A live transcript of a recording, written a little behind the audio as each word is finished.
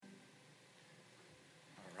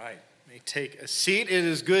may take a seat. It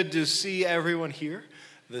is good to see everyone here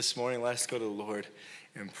this morning. Let's go to the Lord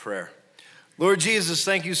in prayer. Lord Jesus,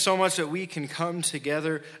 thank you so much that we can come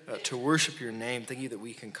together to worship your name. Thank you that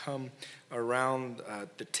we can come around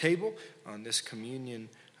the table on this communion,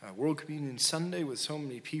 World Communion Sunday, with so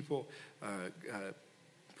many people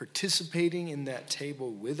participating in that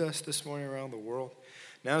table with us this morning around the world.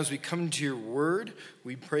 Now, as we come to your word,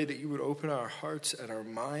 we pray that you would open our hearts and our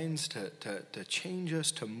minds to change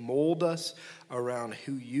us, to mold us around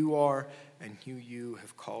who you are and who you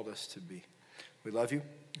have called us to be. We love you.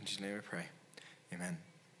 In Jesus' name I pray. Amen.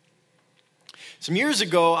 Some years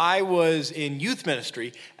ago, I was in youth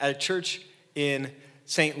ministry at a church in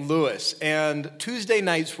St. Louis, and Tuesday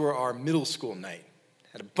nights were our middle school night.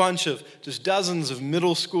 Had a bunch of, just dozens of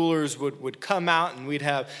middle schoolers would come out, and we'd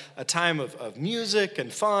have a time of music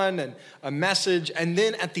and fun and a message. And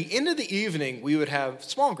then at the end of the evening, we would have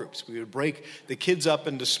small groups. We would break the kids up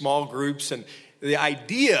into small groups. And the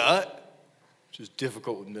idea, which is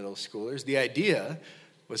difficult with middle schoolers, the idea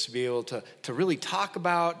was to be able to really talk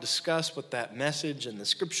about, discuss what that message and the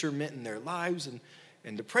scripture meant in their lives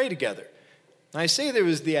and to pray together. And I say there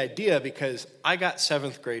was the idea because I got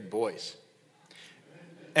 7th grade boys.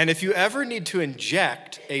 And if you ever need to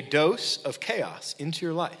inject a dose of chaos into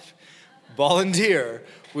your life, volunteer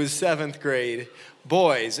with 7th grade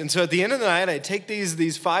boys. And so at the end of the night, I'd take these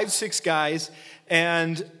 5-6 guys,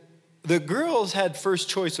 and the girls had first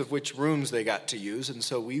choice of which rooms they got to use, and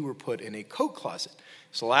so we were put in a coat closet.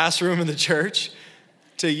 It's the last room in the church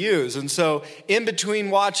to use. And so in between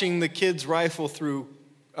watching the kids rifle through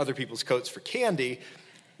other people's coats for candy,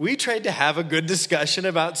 we tried to have a good discussion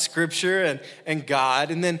about Scripture and God,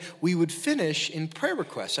 and then we would finish in prayer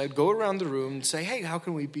requests. I'd go around the room and say, hey, how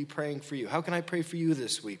can we be praying for you? How can I pray for you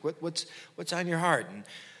this week? What's on your heart? And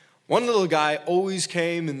one little guy always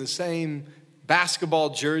came in the same basketball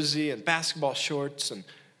jersey and basketball shorts and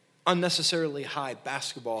unnecessarily high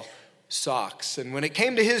basketball socks. And when it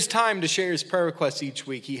came to his time to share his prayer requests each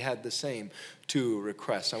week, he had the same 2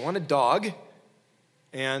 requests. I want a dog,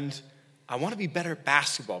 and I want to be better at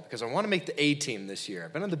basketball because I want to make the A team this year.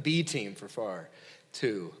 I've been on the B team for far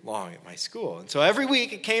too long at my school. And so every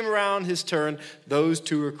week it came around his turn, those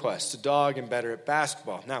 2 requests, a dog and better at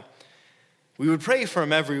basketball. Now, we would pray for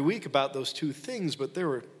him every week about those 2 things, but there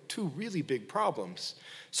were 2 really big problems.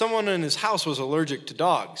 Someone in his house was allergic to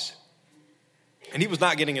dogs, and he was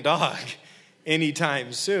not getting a dog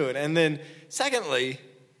anytime soon. And then secondly,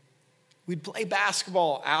 we'd play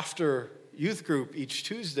basketball after youth group each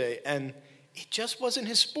Tuesday, and it just wasn't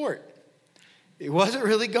his sport. It wasn't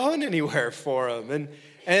really going anywhere for him.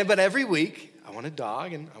 But every week, I want a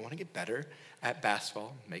dog, and I want to get better at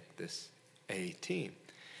basketball, make this a team.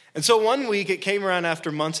 And so one week, it came around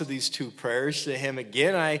after months of these 2 prayers to him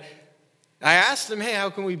again. I asked him, hey, how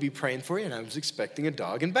can we be praying for you? And I was expecting a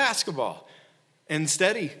dog and basketball.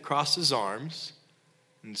 Instead, he crossed his arms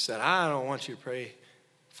and said, I don't want you to pray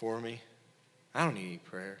for me. I don't need any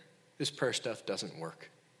prayer. This prayer stuff doesn't work.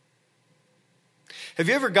 Have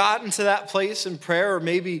you ever gotten to that place in prayer, or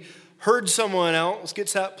maybe heard someone else get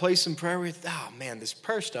to that place in prayer where you think, oh man, this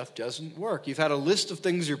prayer stuff doesn't work? You've had a list of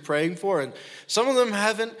things you're praying for, and some of them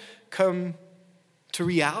haven't come to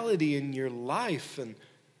reality in your life, and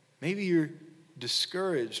maybe you're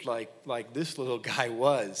discouraged like this little guy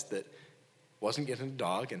was, that wasn't getting a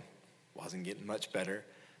dog and wasn't getting much better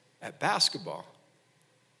at basketball.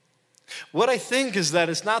 What I think is that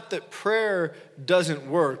it's not that prayer doesn't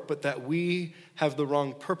work, but that we have the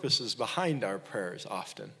wrong purposes behind our prayers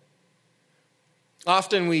often.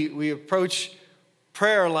 Often we approach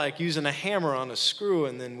prayer like using a hammer on a screw,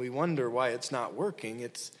 and then we wonder why it's not working.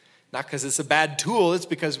 It's not because it's a bad tool, it's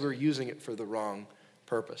because we're using it for the wrong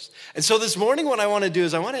purpose. And so this morning what I want to do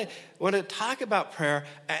is I want to talk about prayer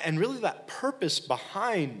and really that purpose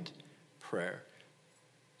behind prayer.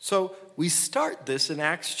 So we start this in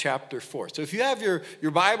Acts chapter 4. So if you have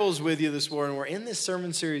your Bibles with you this morning, we're in this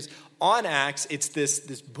sermon series on Acts. It's this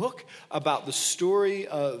book about the story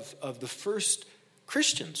of the first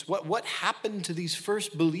Christians. What happened to these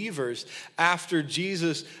first believers after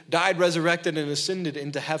Jesus died, resurrected, and ascended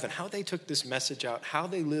into heaven? How they took this message out, how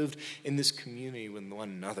they lived in this community with one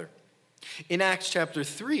another. In Acts chapter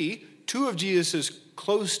 3, 2 of Jesus'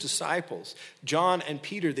 close disciples, John and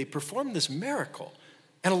Peter, they performed this miracle.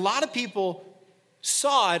 And a lot of people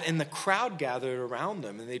saw it, and the crowd gathered around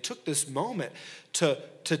them. And they took this moment to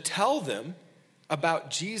tell them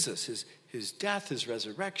about Jesus, his death, his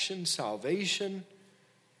resurrection, salvation.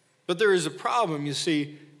 But there is a problem. You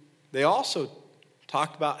see, they also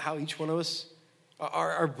talked about how each one of us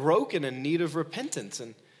are broken in need of repentance.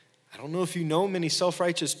 And I don't know if you know many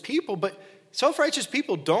self-righteous people, but self-righteous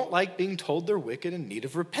people don't like being told they're wicked and in need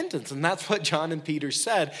of repentance. And that's what John and Peter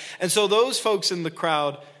said. And so those folks in the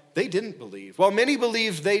crowd, they didn't believe. While many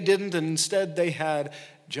believed, they didn't, and instead they had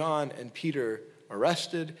John and Peter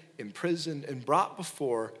arrested, imprisoned, and brought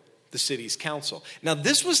before the city's council. Now,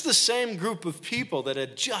 this was the same group of people that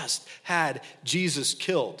had just had Jesus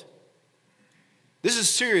killed. This is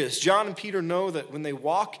serious. John and Peter know that when they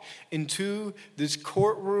walk into this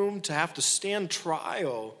courtroom to have to stand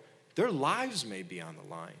trial, their lives may be on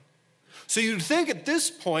the line. So you'd think at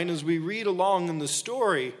this point, as we read along in the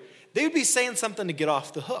story, they would be saying something to get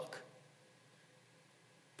off the hook.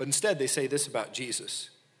 But instead, they say this about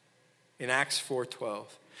Jesus. In Acts 4:12,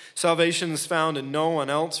 salvation is found in no one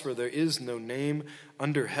else, for there is no name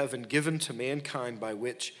under heaven given to mankind by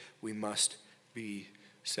which we must be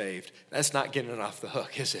saved. That's not getting it off the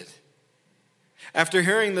hook, is it? After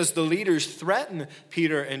hearing this, the leaders threaten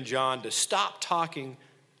Peter and John to stop talking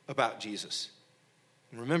about Jesus.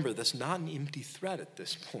 And remember, that's not an empty threat at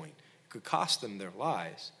this point. It could cost them their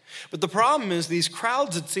lives. But the problem is these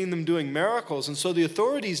crowds had seen them doing miracles, and so the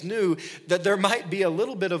authorities knew that there might be a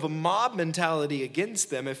little bit of a mob mentality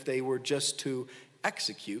against them if they were just to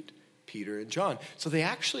execute Peter and John. So they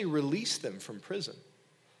actually released them from prison.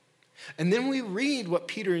 And then we read what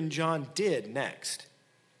Peter and John did next.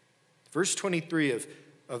 Verse 23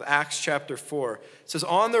 of Acts chapter 4 says,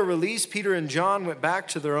 on their release, Peter and John went back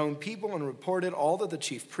to their own people and reported all that the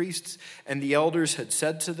chief priests and the elders had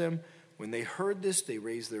said to them. When they heard this, they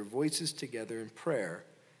raised their voices together in prayer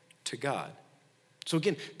to God. So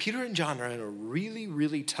again, Peter and John are in a really,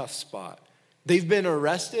 really tough spot. They've been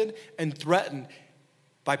arrested and threatened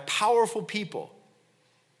by powerful people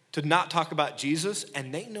to not talk about Jesus,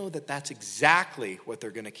 and they know that that's exactly what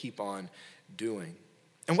they're going to keep on doing.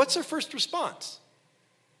 And what's their first response?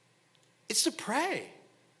 It's to pray.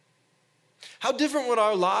 How different would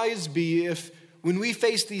our lives be if, when we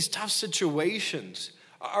face these tough situations,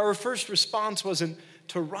 our first response wasn't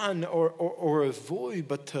to run or avoid,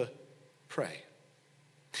 but to pray?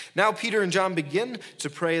 Now Peter and John begin to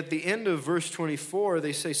pray. At the end of verse 24,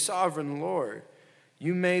 they say, Sovereign Lord,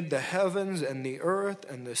 you made the heavens and the earth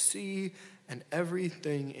and the sea and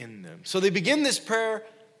everything in them. So they begin this prayer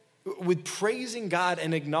with praising God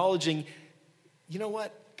and acknowledging, you know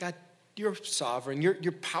what, God, you're sovereign.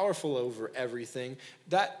 You're powerful over everything.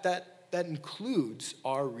 That includes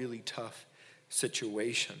our really tough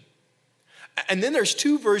situation. And then there's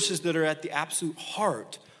two verses that are at the absolute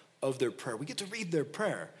heart of their prayer. We get to read their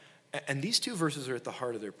prayer. And these two verses are at the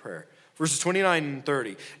heart of their prayer. Verses 29 and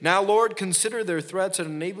 30. Now, Lord, consider their threats and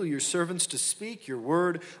enable your servants to speak your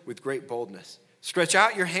word with great boldness. Stretch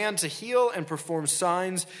out your hand to heal and perform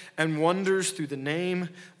signs and wonders through the name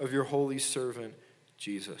of your holy servant,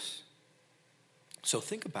 Jesus. So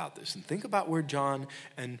think about this and think about where John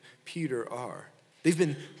and Peter are. They've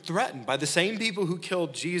been threatened by the same people who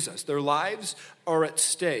killed Jesus. Their lives are at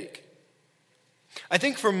stake. I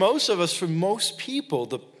think for most of us, for most people,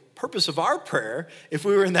 the purpose of our prayer, if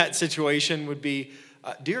we were in that situation, would be,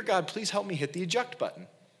 dear God, please help me hit the eject button,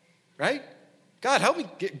 right? God, help me,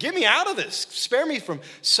 get me out of this. Spare me from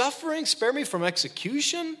suffering, spare me from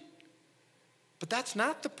execution. But that's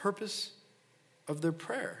not the purpose of their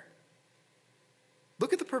prayer.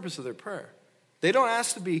 Look at the purpose of their prayer. They don't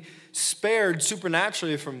ask to be spared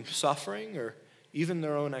supernaturally from suffering or even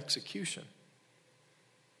their own execution.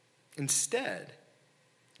 Instead,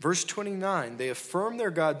 verse 29, they affirm their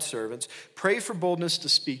God servants, pray for boldness to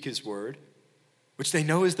speak his word, which they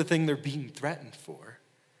know is the thing they're being threatened for,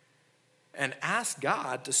 and ask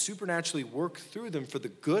God to supernaturally work through them for the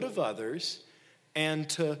good of others and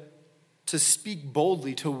to speak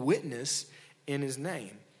boldly, to witness in his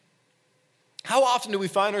name. How often do we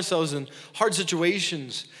find ourselves in hard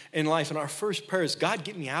situations in life and our first prayer is, God,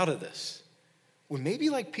 get me out of this? Well,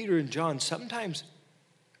 maybe like Peter and John, sometimes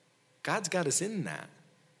God's got us in that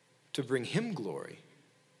to bring him glory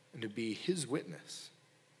and to be his witness.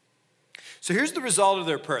 So here's the result of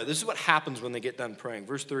their prayer. This is what happens when they get done praying.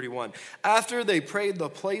 Verse 31. After they prayed, the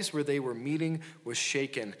place where they were meeting was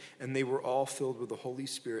shaken, and they were all filled with the Holy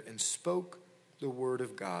Spirit and spoke the word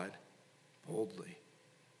of God boldly.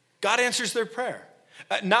 God answers their prayer,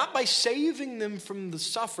 not by saving them from the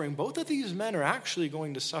suffering. Both of these men are actually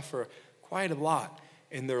going to suffer quite a lot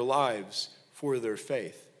in their lives for their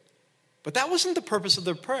faith. But that wasn't the purpose of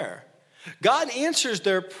their prayer. God answers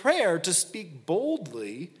their prayer to speak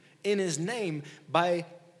boldly in his name by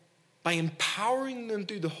empowering them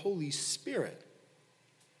through the Holy Spirit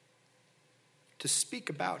to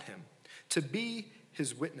speak about him, to be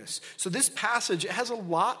his witness. So this passage has a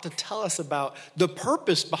lot to tell us about the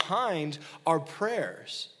purpose behind our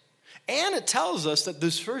prayers. And it tells us that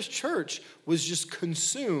this first church was just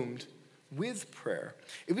consumed with prayer.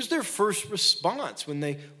 It was their first response when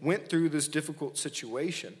they went through this difficult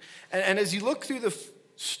situation. And as you look through the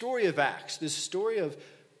story of Acts, this story of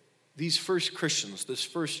these first Christians, this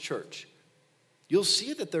first church, you'll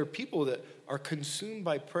see that there are people that are consumed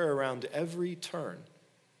by prayer around every turn.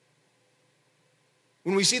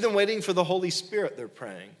 When we see them waiting for the Holy Spirit, they're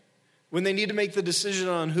praying. When they need to make the decision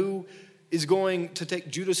on who is going to take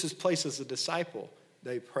Judas's place as a disciple,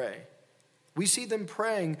 they pray. We see them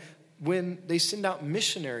praying when they send out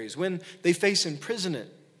missionaries, when they face imprisonment.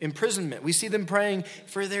 We see them praying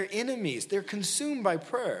for their enemies. They're consumed by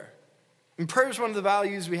prayer. And prayer is one of the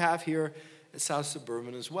values we have here at South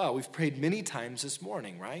Suburban as well. We've prayed many times this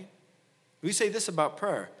morning, right? We say this about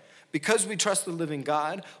prayer. Because we trust the living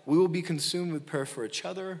God, we will be consumed with prayer for each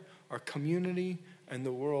other, our community, and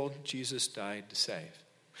the world Jesus died to save.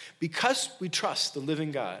 Because we trust the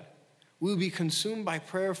living God, we will be consumed by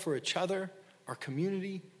prayer for each other, our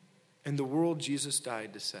community, and the world Jesus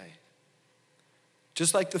died to save.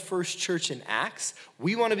 Just like the first church in Acts,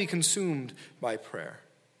 we want to be consumed by prayer.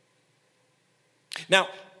 Now,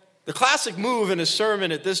 the classic move in a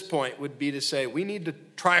sermon at this point would be to say, we need to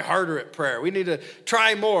try harder at prayer. We need to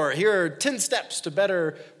try more. Here are 10 steps to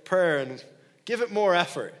better prayer and give it more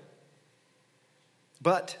effort.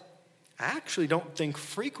 But I actually don't think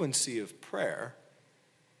frequency of prayer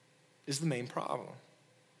is the main problem.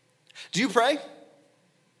 Do you pray?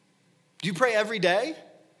 Do you pray every day?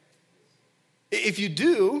 If you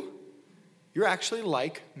do, you're actually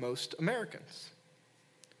like most Americans.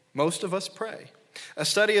 Most of us pray. A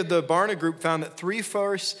study of the Barna Group found that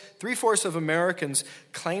three-fourths of Americans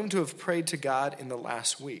claim to have prayed to God in the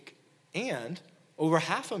last week. And over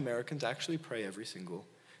half of Americans actually pray every single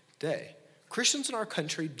day. Christians in our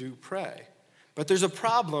country do pray, but there's a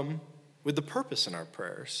problem with the purpose in our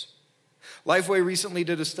prayers. Lifeway recently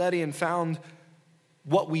did a study and found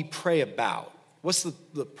what we pray about. What's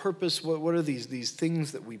the purpose? What are these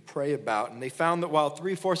things that we pray about? And they found that while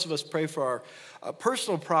three-fourths of us pray for our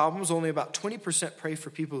personal problems, only about 20% pray for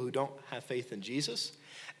people who don't have faith in Jesus.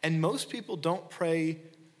 And most people don't pray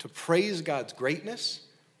to praise God's greatness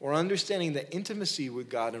or understanding that intimacy with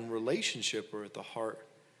God and relationship are at the heart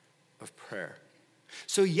of prayer.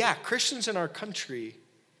 So yeah, Christians in our country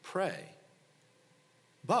pray.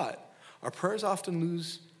 But our prayers often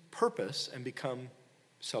lose purpose and become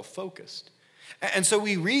self-focused. And so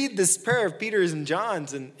we read this prayer of Peter's and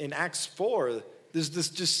John's in Acts 4. There's this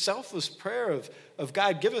just selfless prayer of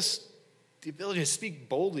God, give us the ability to speak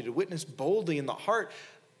boldly, to witness boldly in the heart,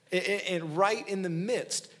 and right in the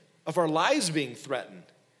midst of our lives being threatened.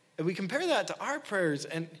 And we compare that to our prayers,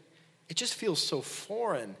 and it just feels so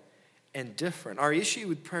foreign and different. Our issue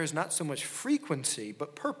with prayer is not so much frequency,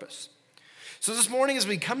 but purpose. So this morning, as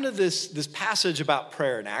we come to this passage about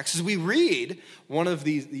prayer in Acts, as we read one of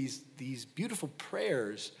these beautiful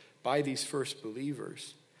prayers by these first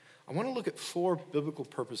believers, I want to look at 4 biblical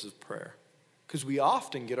purposes of prayer, because we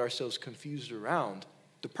often get ourselves confused around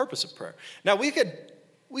the purpose of prayer. Now, we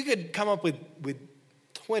could come up with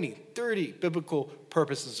 20, 30 biblical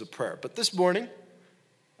purposes of prayer, but this morning,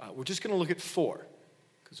 we're just going to look at 4,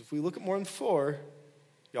 because if we look at more than 4,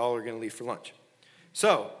 y'all are going to leave for lunch.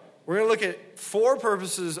 So, we're going to look at 4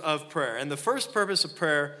 purposes of prayer. And the first purpose of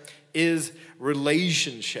prayer is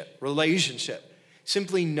relationship. Relationship.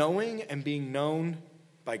 Simply knowing and being known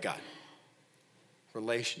by God.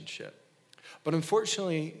 Relationship. But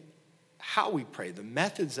unfortunately, how we pray, the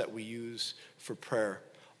methods that we use for prayer,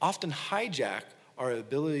 often hijack our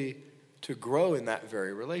ability to grow in that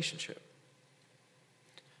very relationship.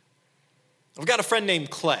 I've got a friend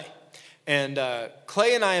named Clay. And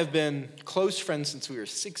Clay and I have been close friends since we were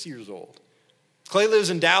 6 years old. Clay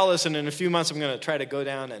lives in Dallas, and in a few months I'm going to try to go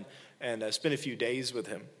down and spend a few days with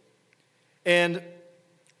him. And,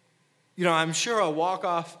 you know, I'm sure I'll walk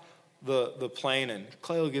off the plane and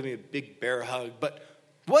Clay will give me a big bear hug. But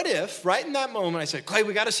what if, right in that moment, I said, Clay,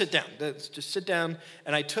 we got to sit down. Let's just sit down.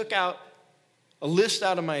 And I took out a list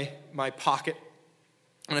out of my pocket.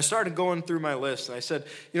 And I started going through my list. And I said,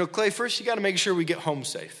 you know, Clay, first you got to make sure we get home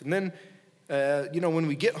safe. And then when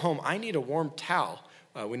we get home, I need a warm towel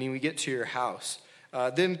when we get to your house.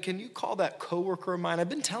 Then can you call that coworker of mine? I've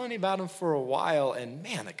been telling you about him for a while, and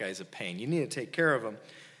man, that guy's a pain. You need to take care of him.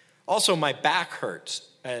 Also, my back hurts,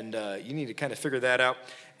 and you need to kind of figure that out.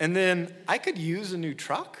 And then I could use a new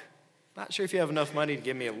truck. Not sure if you have enough money to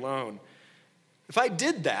give me a loan. If I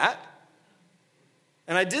did that,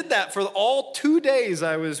 and I did that for all 2 days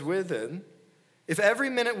I was with him, if every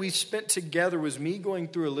minute we spent together was me going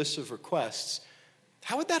through a list of requests,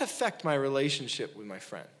 how would that affect my relationship with my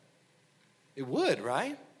friend? It would,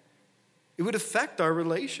 right? It would affect our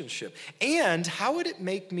relationship. And how would it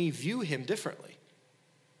make me view him differently?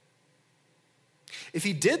 If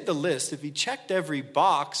he did the list, if he checked every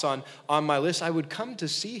box on my list, I would come to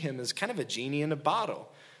see him as kind of a genie in a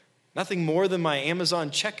bottle. Nothing more than my Amazon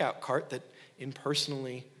checkout cart that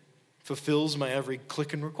impersonally fulfills my every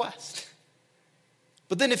click and request.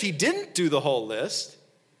 But then if he didn't do the whole list,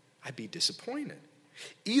 I'd be disappointed.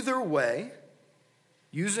 Either way,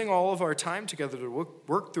 using all of our time together to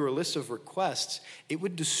work through a list of requests, it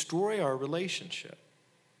would destroy our relationship.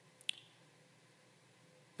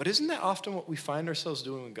 But isn't that often what we find ourselves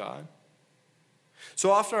doing with God?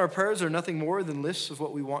 So often our prayers are nothing more than lists of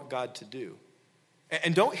what we want God to do.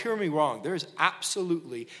 And don't hear me wrong, there is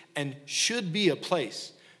absolutely and should be a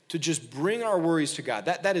place to just bring our worries to God.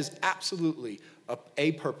 That is absolutely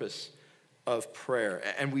a purpose of prayer,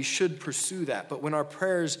 and we should pursue that. But when our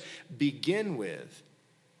prayers begin with,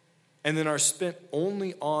 and then are spent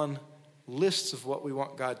only on lists of what we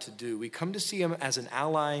want God to do, we come to see him as an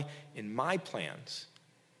ally in my plans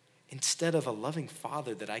instead of a loving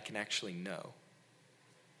Father that I can actually know.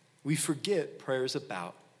 We forget prayer is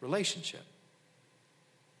about relationship.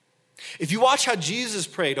 If you watch how Jesus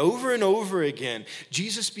prayed over and over again,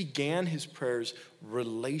 Jesus began his prayers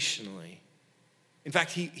relationally. In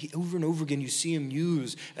fact, he over and over again, you see him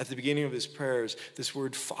use at the beginning of his prayers this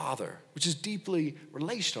word Father, which is deeply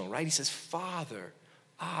relational, right? He says Father,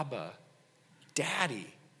 Abba, Daddy.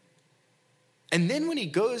 And then when he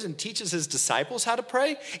goes and teaches his disciples how to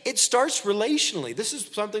pray, it starts relationally. This is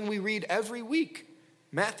something we read every week.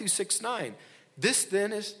 Matthew 6:9. This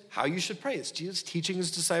then is how you should pray. It's Jesus teaching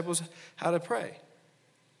his disciples how to pray.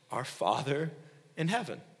 Our Father in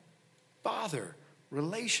heaven. Father,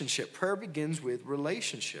 relationship. Prayer begins with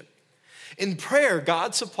relationship. In prayer,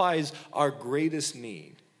 God supplies our greatest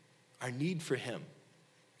need, our need for him,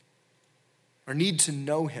 our need to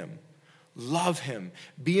know him, love him,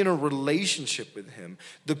 be in a relationship with him.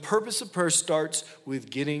 The purpose of prayer starts with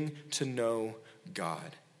getting to know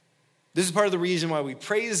God. This is part of the reason why we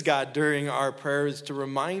praise God during our prayers, to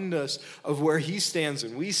remind us of where he stands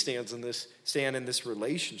and we stand in this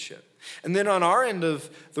relationship. And then on our end of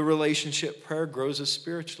the relationship, prayer grows us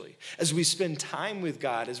spiritually. As we spend time with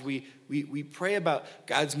God, as we pray about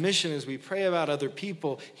God's mission, as we pray about other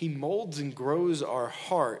people, he molds and grows our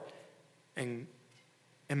heart and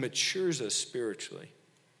matures us spiritually.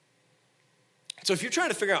 So if you're trying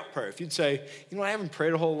to figure out prayer, if you'd say, I haven't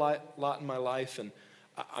prayed a whole lot in my life, and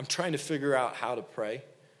I'm trying to figure out how to pray,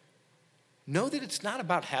 know that it's not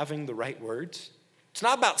about having the right words. It's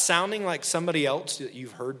not about sounding like somebody else that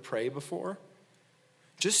you've heard pray before.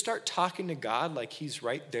 Just start talking to God like he's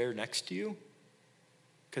right there next to you,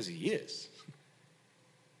 because he is.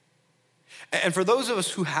 And for those of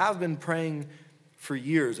us who have been praying for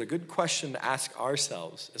years, a good question to ask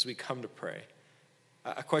ourselves as we come to pray,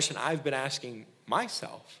 a question I've been asking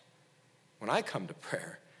myself when I come to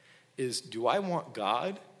prayer, is, do I want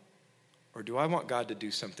God, or do I want God to do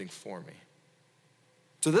something for me?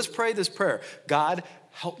 So let's pray this prayer. God,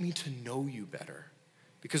 help me to know you better.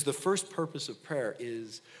 Because the first purpose of prayer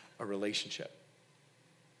is a relationship.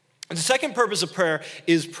 And the second purpose of prayer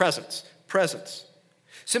is presence. Presence.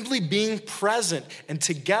 Simply being present and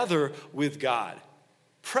together with God.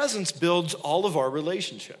 Presence builds all of our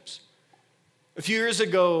relationships. A few years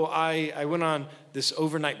ago, I went on this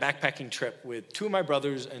overnight backpacking trip with two of my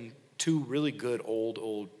brothers and two really good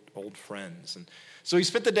old friends. And so we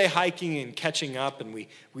spent the day hiking and catching up, and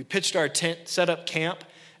we pitched our tent, set up camp.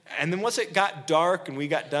 And then once it got dark and we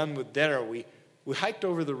got done with dinner, we hiked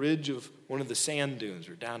over the ridge of one of the sand dunes.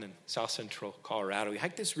 We're down in south central Colorado. We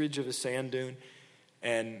hiked this ridge of a sand dune,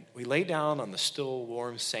 and we lay down on the still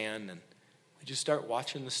warm sand, and we just start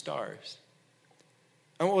watching the stars.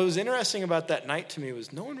 And what was interesting about that night to me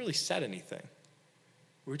was no one really said anything.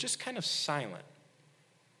 We were just kind of silent.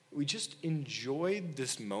 We just enjoyed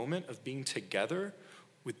this moment of being together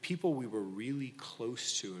with people we were really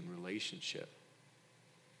close to in relationship.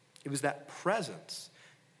 It was that presence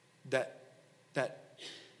that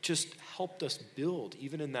just helped us build,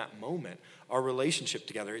 even in that moment, our relationship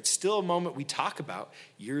together. It's still a moment we talk about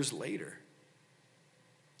years later.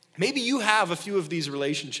 Maybe you have a few of these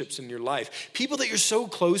relationships in your life. People that you're so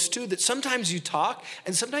close to that sometimes you talk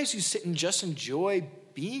and sometimes you sit and just enjoy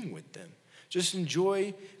being with them. Just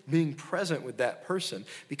enjoy being present with that person,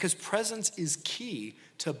 because presence is key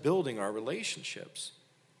to building our relationships.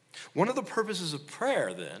 One of the purposes of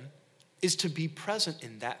prayer, then, is to be present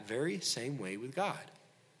in that very same way with God.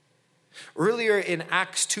 Earlier in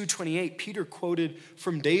Acts 2:28, Peter quoted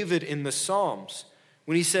from David in the Psalms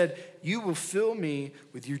when he said, "You will fill me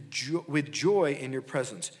with joy in your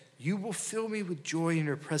presence. You will fill me with joy in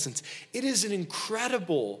your presence. It is an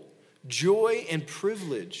incredible joy and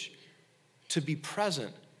privilege to be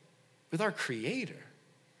present with our Creator.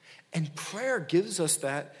 And prayer gives us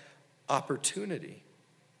that opportunity.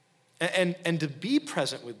 And to be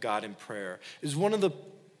present with God in prayer is one of the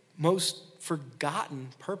most forgotten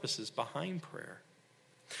purposes behind prayer.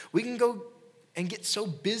 We can go and get so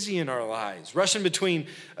busy in our lives, rushing between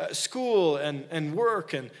school and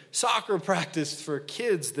work and soccer practice for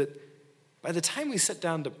kids, that by the time we sit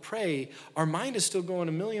down to pray, our mind is still going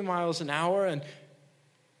a million miles an hour, and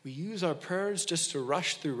we use our prayers just to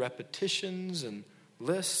rush through repetitions and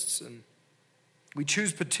lists, and we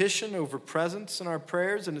choose petition over presence in our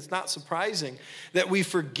prayers, and it's not surprising that we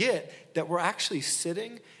forget that we're actually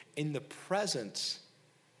sitting in the presence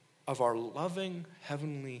of our loving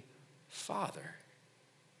Heavenly Father.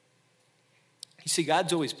 You see,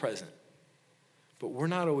 God's always present, but we're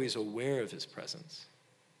not always aware of his presence.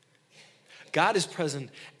 God is present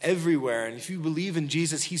everywhere, and if you believe in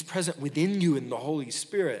Jesus, he's present within you in the Holy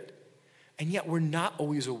Spirit. And yet we're not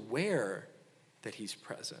always aware that he's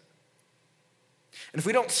present. And if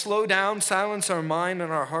we don't slow down, silence our mind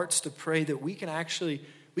and our hearts to pray, that we can actually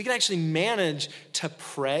manage to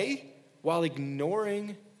pray while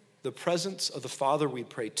ignoring the presence of the Father we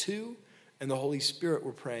pray to and the Holy Spirit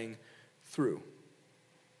we're praying through.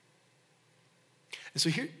 And so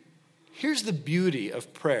here's the beauty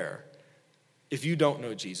of prayer. If you don't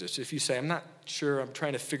know Jesus, if you say, I'm not sure, I'm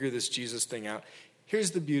trying to figure this Jesus thing out,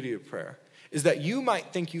 here's the beauty of prayer, is that you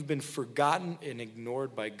might think you've been forgotten and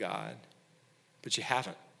ignored by God, but you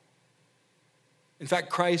haven't. In fact,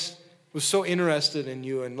 Christ was so interested in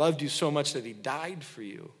you and loved you so much that he died for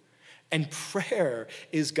you. And prayer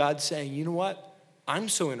is God saying, you know what? I'm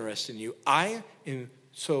so interested in you. I am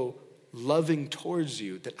so loving towards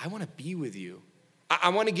you that I want to be with you. I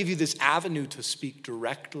want to give you this avenue to speak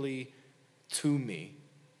directly to me.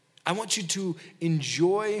 I want you to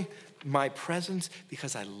enjoy my presence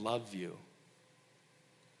because I love you.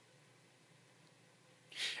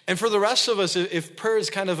 And for the rest of us, if prayer is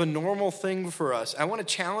kind of a normal thing for us, I want to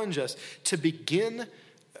challenge us to begin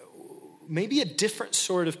maybe a different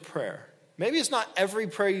sort of prayer. Maybe it's not every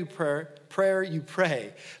prayer you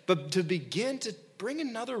pray, but to begin to bring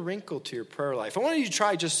another wrinkle to your prayer life. I want you to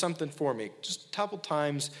try just something for me, just a couple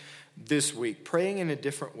times this week, praying in a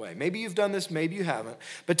different way. Maybe you've done this, maybe you haven't,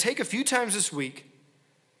 but take a few times this week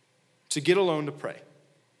to get alone to pray.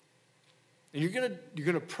 And you're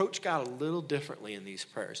gonna approach God a little differently in these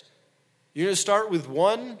prayers. You're gonna start with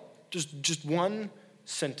just one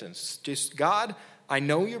sentence. Just, God, I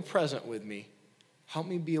know you're present with me. Help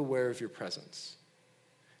me be aware of your presence.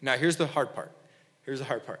 Now, here's the hard part.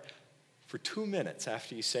 For 2 minutes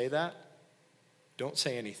after you say that, don't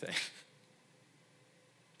say anything.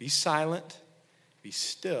 Be silent, be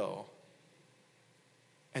still,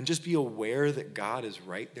 and just be aware that God is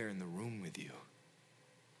right there in the room with you.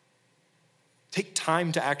 Take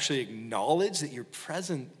time to actually acknowledge that you're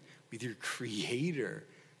present with your Creator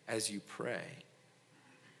as you pray.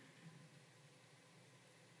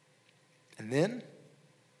 And then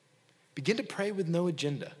begin to pray with no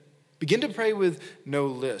agenda. Begin to pray with no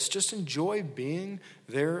list. Just enjoy being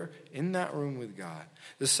there in that room with God.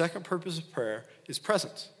 The second purpose of prayer is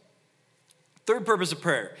presence. Third purpose of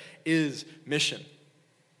prayer is mission.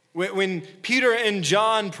 When Peter and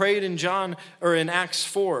John prayed in Acts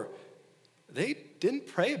 4, they didn't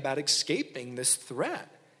pray about escaping this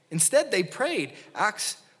threat. Instead, they prayed,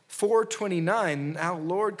 Acts 4:29, now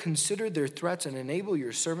Lord, consider their threats and enable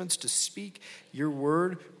your servants to speak your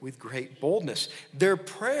word with great boldness. Their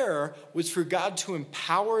prayer was for God to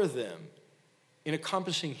empower them in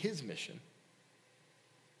accomplishing his mission.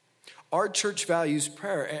 Our church values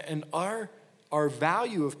prayer, and our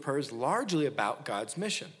value of prayer is largely about God's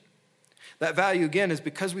mission. That value, again, is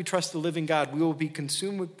because we trust the living God, we will be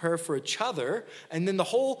consumed with prayer for each other, and then the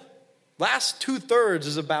whole last 2/3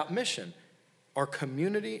 is about mission. Our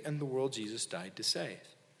community and the world Jesus died to save.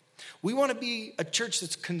 We want to be a church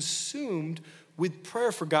that's consumed with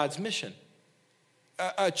prayer for God's mission.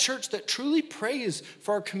 A church that truly prays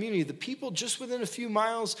for our community, the people just within a few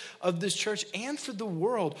miles of this church, and for the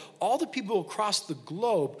world, all the people across the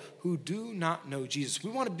globe who do not know Jesus. We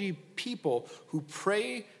want to be people who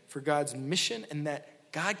pray for God's mission and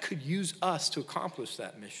that God could use us to accomplish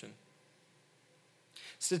that mission.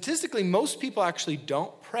 Statistically, most people actually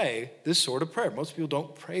don't pray this sort of prayer. Most people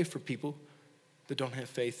don't pray for people that don't have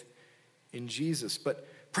faith in Jesus. But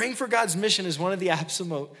praying for God's mission is one of the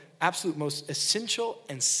absolute most essential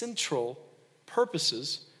and central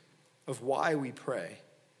purposes of why we pray.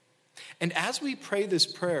 And as we pray this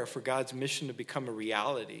prayer for God's mission to become a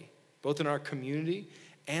reality, both in our community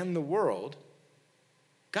and the world,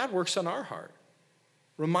 God works on our heart.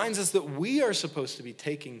 Reminds us that we are supposed to be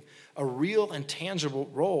taking a real and tangible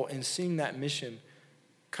role in seeing that mission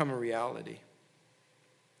come a reality.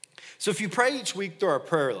 So if you pray each week through our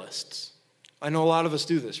prayer lists, I know a lot of us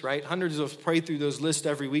do this, right? Hundreds of us pray through those lists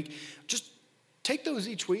every week. Just take those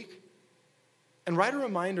each week and write a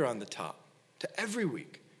reminder on the top to every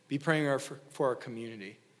week be praying for our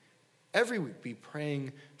community. Every week be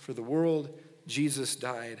praying for the world Jesus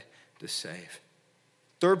died to save.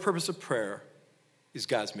 Third purpose of prayer is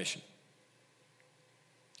God's mission.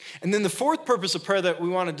 And then the fourth purpose of prayer that we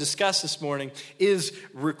want to discuss this morning is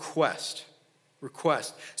request.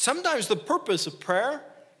 Request. Sometimes the purpose of prayer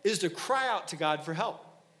is to cry out to God for help.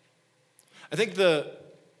 I think the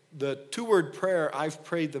two-word prayer I've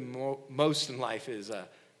prayed the most in life is,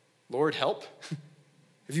 Lord, help.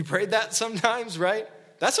 Have you prayed that sometimes, right?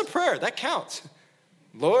 That's a prayer. That counts.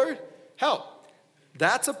 Lord, help.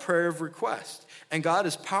 That's a prayer of request. And God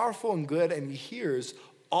is powerful and good, and he hears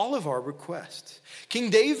all of our requests. King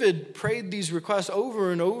David prayed these requests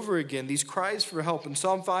over and over again, these cries for help. In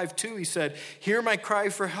Psalm 5:2, he said, hear my cry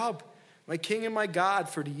for help, my King and my God,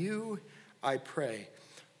 for to you I pray.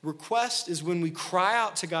 Request is when we cry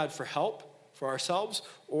out to God for help, for ourselves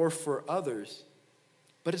or for others.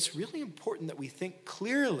 But it's really important that we think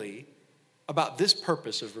clearly about this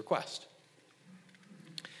purpose of request.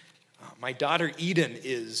 My daughter Eden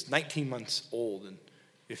is 19 months old, and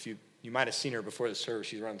if you might have seen her before the service,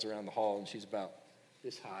 she runs around the hall, and she's about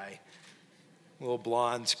this high, little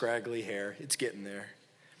blonde, scraggly hair. It's getting there.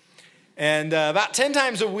 And about 10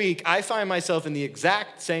 times a week, I find myself in the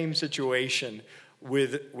exact same situation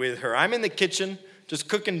with her. I'm in the kitchen, just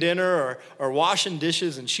cooking dinner or washing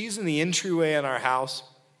dishes, and she's in the entryway in our house,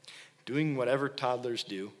 doing whatever toddlers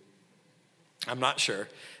do. I'm not sure.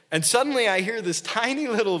 And suddenly I hear this tiny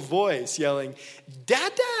little voice yelling,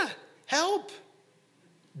 Dada, help!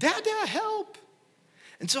 Dada, help!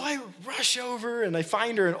 And so I rush over and I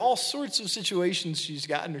find her in all sorts of situations she's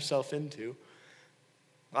gotten herself into.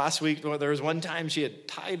 Last week, there was one time she had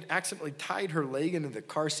accidentally tied her leg into the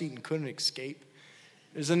car seat and couldn't escape.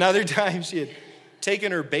 There's another time she had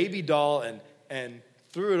taken her baby doll and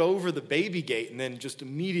threw it over the baby gate and then just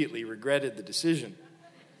immediately regretted the decision.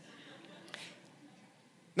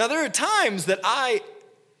 Now, there are times that I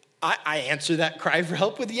answer that cry for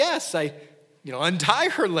help with yes. I untie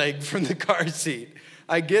her leg from the car seat.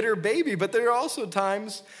 I get her baby. But there are also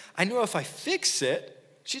times I know if I fix it,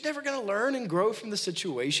 she's never going to learn and grow from the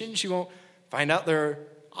situation. She won't find out there are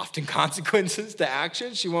often consequences to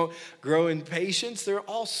action. She won't grow in patience. There are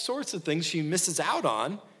all sorts of things she misses out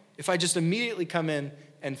on if I just immediately come in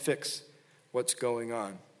and fix what's going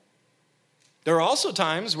on. There are also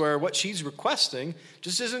times where what she's requesting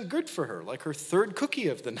just isn't good for her, like her third cookie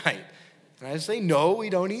of the night. And I say, no,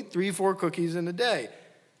 we don't eat 3-4 cookies in a day.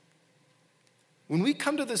 When we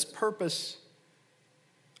come to this purpose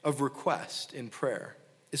of request in prayer,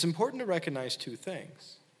 it's important to recognize two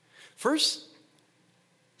things. First,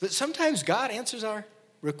 that sometimes God answers our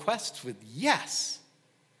requests with yes.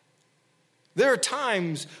 There are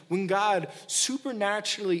times when God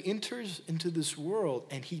supernaturally enters into this world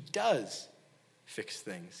and he does fix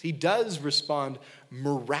things. He does respond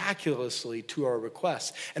miraculously to our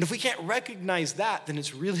requests. And if we can't recognize that, then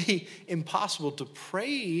it's really impossible to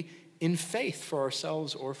pray in faith for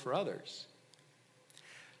ourselves or for others.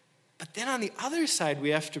 But then on the other side, we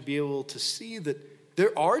have to be able to see that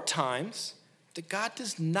there are times that God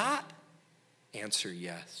does not answer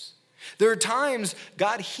yes. There are times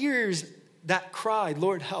God hears that cry,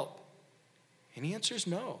 Lord, help. And he answers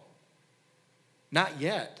no. Not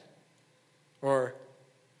yet. Or,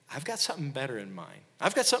 I've got something better in mind.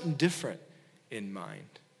 I've got something different in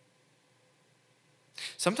mind.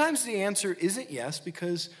 Sometimes the answer isn't yes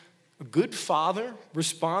because a good father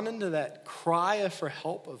responding to that cry for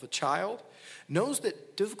help of a child knows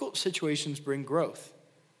that difficult situations bring growth.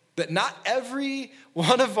 That not every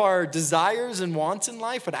one of our desires and wants in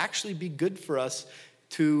life would actually be good for us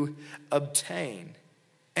to obtain.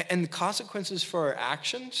 And the consequences for our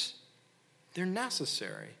actions, they're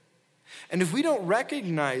necessary. And if we don't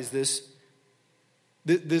recognize this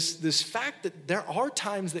fact that there are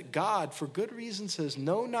times that God, for good reason, says,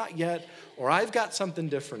 no, not yet, or I've got something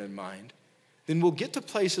different in mind, then we'll get to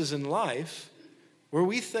places in life where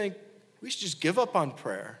we think we should just give up on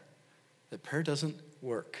prayer, that prayer doesn't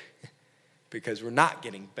work because we're not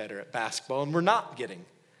getting better at basketball and we're not getting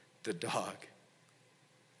the dog.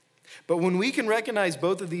 But when we can recognize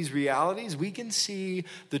both of these realities, we can see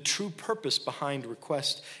the true purpose behind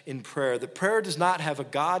request in prayer. That prayer does not have a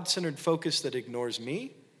God-centered focus that ignores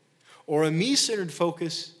me, or a me-centered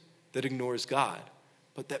focus that ignores God.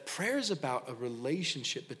 but that prayer is about a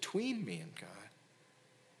relationship between me and God.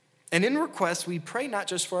 And in requests, we pray not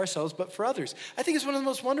just for ourselves, but for others. I think it's one of the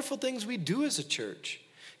most wonderful things we do as a church.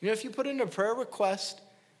 You know, if you put in a prayer request,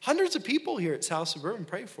 hundreds of people here at South Suburban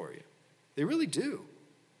pray for you. They really do.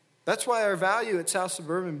 That's why our value at South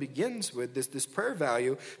Suburban begins with this prayer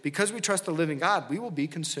value. Because we trust the living God, we will be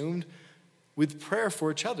consumed with prayer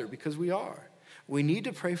for each other, because we are. We need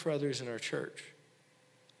to pray for others in our church.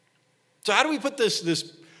 So how do we put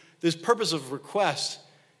this purpose of request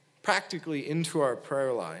practically into our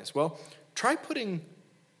prayer lives? Well, try putting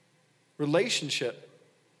relationship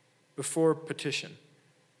before petition.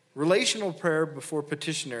 Relational prayer before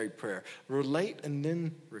petitionary prayer. Relate and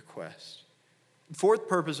then request. The fourth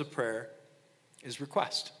purpose of prayer is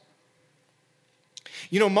request.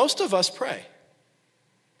 You know, most of us pray.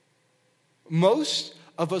 Most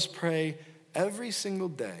of us pray every single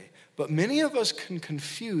day. But many of us can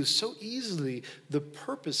confuse so easily the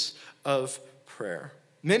purpose of prayer.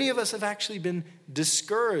 Many of us have actually been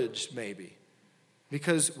discouraged, maybe,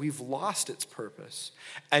 because we've lost its purpose.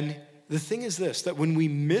 And the thing is this, that when we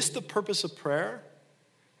miss the purpose of prayer,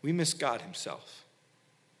 we miss God himself.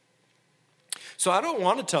 So I don't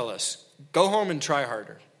want to tell us, go home and try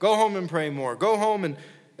harder. Go home and pray more. Go home and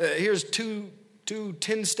here's two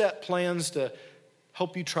 10-step plans to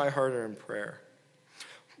help you try harder in prayer.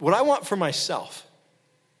 What I want for myself,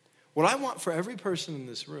 what I want for every person in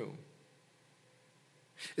this room,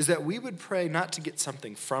 is that we would pray not to get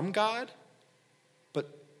something from God,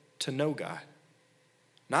 but to know God.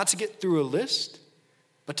 Not to get through a list,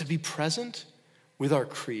 but to be present with our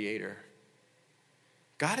Creator.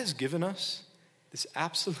 God has given us this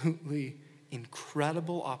absolutely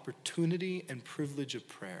incredible opportunity and privilege of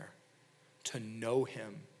prayer, to know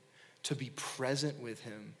him, to be present with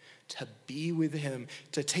him, to be with him,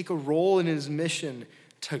 to take a role in his mission,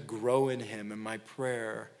 to grow in him. And my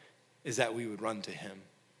prayer is that we would run to him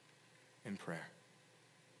in prayer.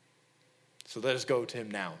 So let us go to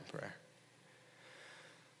him now in prayer.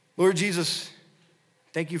 Lord Jesus,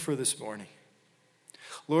 thank you for this morning.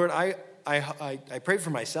 Lord, I pray for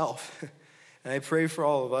myself, and I pray for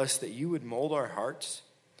all of us that you would mold our hearts,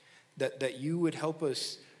 that you would help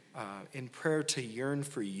us in prayer to yearn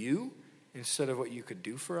for you instead of what you could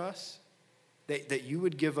do for us, that you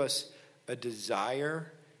would give us a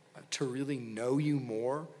desire to really know you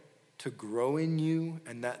more, to grow in you,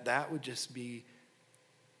 and that would just be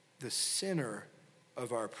the center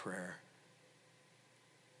of our prayer.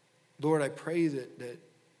 Lord, I pray that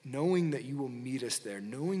knowing that you will meet us there,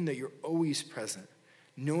 knowing that you're always present,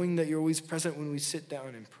 knowing that you're always present when we sit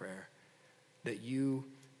down in prayer, that you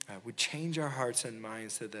would change our hearts and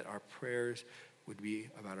minds so that our prayers would be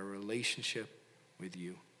about a relationship with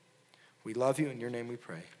you. We love you. In your name we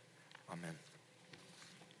pray. Amen.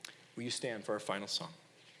 Will you stand for our final song?